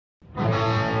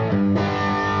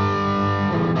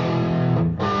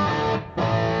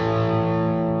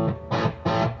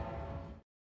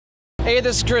Hey,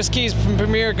 this is Chris Keys from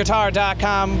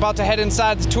PremierGuitar.com. About to head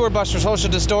inside the tour bus for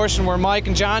Social Distortion, where Mike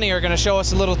and Johnny are going to show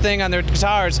us a little thing on their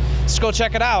guitars. Let's go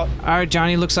check it out. All right,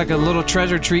 Johnny, looks like a little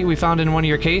treasure treat we found in one of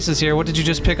your cases here. What did you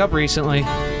just pick up recently?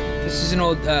 This is an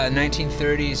old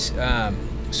 1930s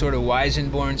sort of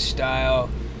Weisenborn style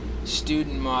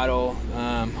student model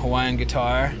Hawaiian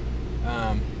guitar.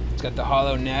 It's got the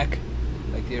hollow neck,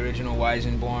 like the original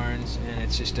Weisenborns, and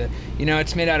it's just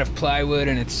it's made out of plywood,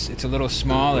 and it's a little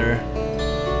smaller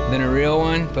than a real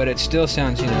one, but it still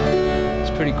sounds,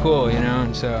 it's pretty cool,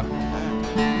 and so.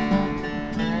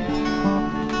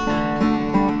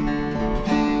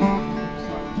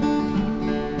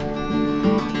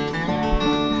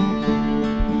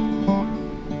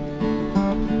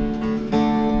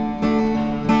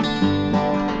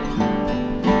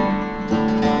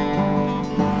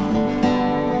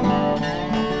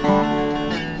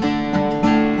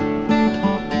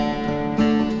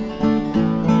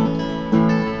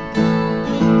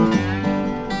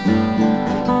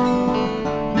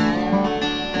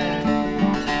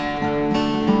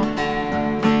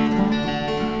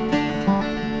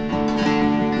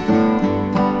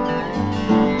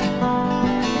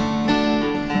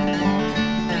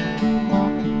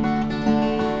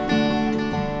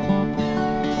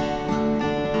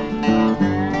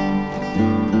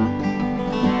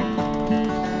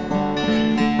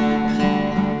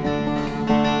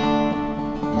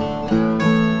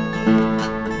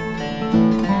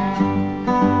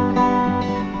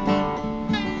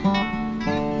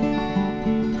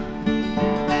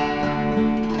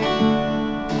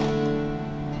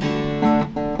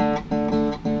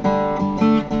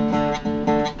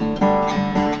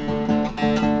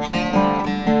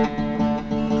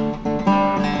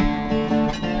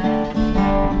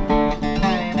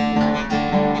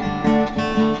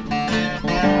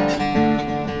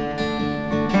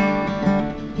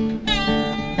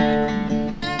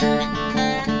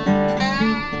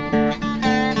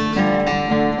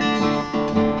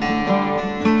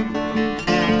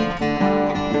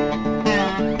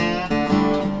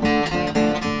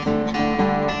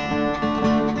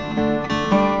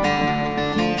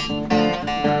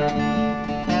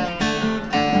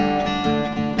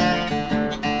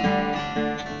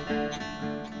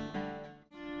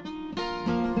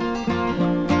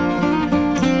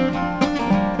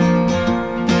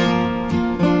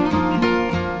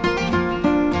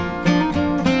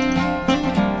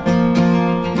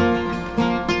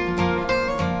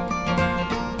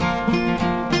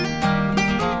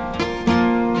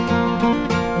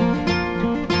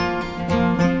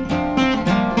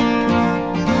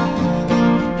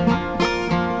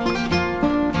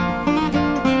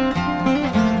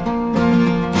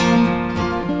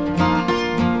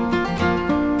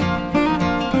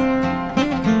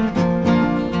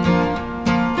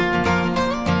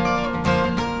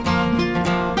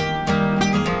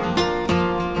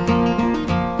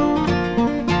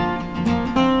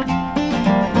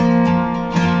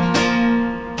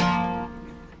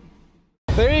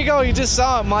 There you go, you just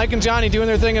saw it. Mike and Johnny doing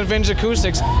their thing at Vintage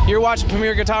Acoustics. You're watching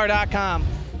PremierGuitar.com.